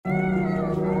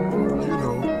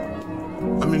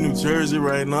I'm in New Jersey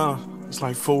right now. It's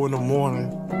like 4 in the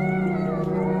morning.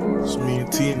 It's me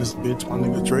and T in this bitch, my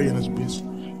nigga Dre in this bitch.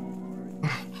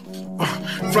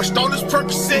 Flushed all this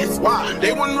Percocets, why?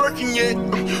 They wasn't working yet.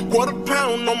 Quarter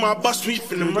pound on my bus, we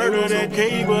finna murder that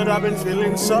K, but I've been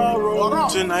feeling sorrow.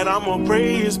 Tonight I'ma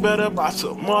pray it's better by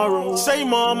tomorrow. Say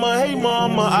mama, hey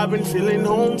mama, I've been feeling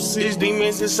homesick. There's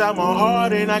demons inside my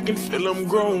heart and I can feel them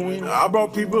growing. I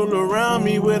brought people around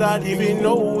me without even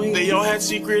knowing. They all had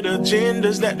secret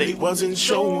agendas that they wasn't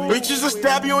showing. Bitches will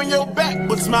stab you in your back,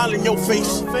 but smile in your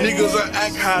face. Niggas will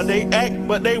act how they act,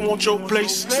 but they want your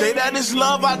place. Say that it's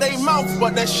love out they mouth,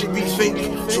 but that shit be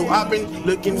fake. So I've been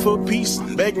looking for peace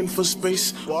and begging for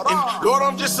space. And Lord,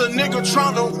 I'm just a nigga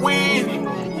trying to win.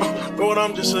 Lord,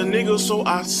 I'm just a nigga, so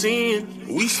I sin.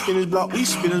 We spin his block, we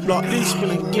spin his block, then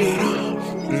spin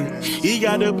again. He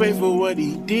gotta pay for what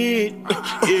he did.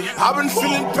 Yeah, I've been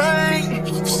feeling pain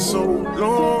for so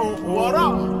long. What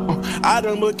up? I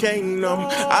done became numb,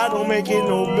 I don't make it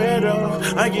no better.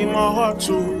 I give my heart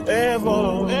to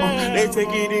whoever. They take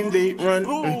it and they run.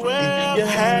 You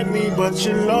had me, but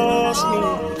you lost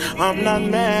me. I'm not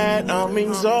mad, I'm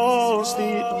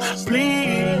exhausted.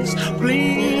 Please,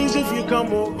 please, if you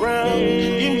come around,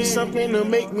 give me something to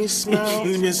make me smile.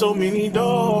 It's been so many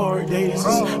dark days,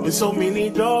 been so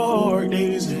many dark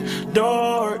days,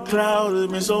 dark clouds.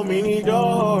 It's been so many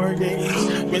dark days,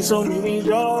 been so many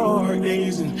dark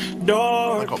days and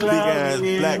dark clouds. Like a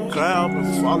big ass black cloud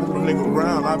been following a nigga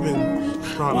around. I've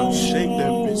been trying to shake that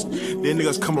bitch. Then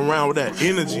niggas come around with that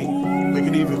energy, make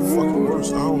it even fucking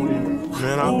worse. I don't even,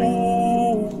 man, I be.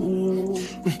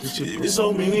 There's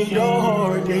so many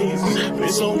dark days,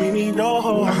 there's so many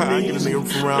dark days. I get a nigga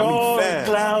from around me fast.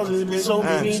 Clouds, there's so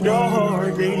many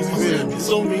dark days, there's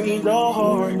so many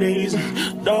dark days,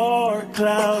 dark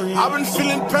clouds. I've been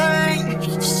feeling pain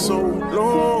for so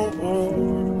long.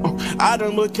 I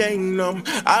done became numb,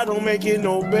 I don't make it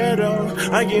no better.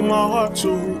 I give my heart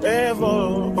to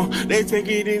whoever. They take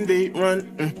it and they run.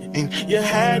 And you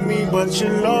had me, but you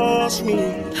lost me.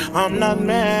 I'm not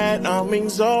mad, I'm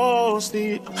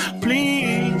exhausted.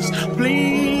 Please,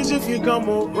 please, if you come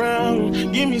around,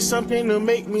 give me something to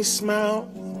make me smile.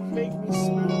 Make me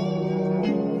smile.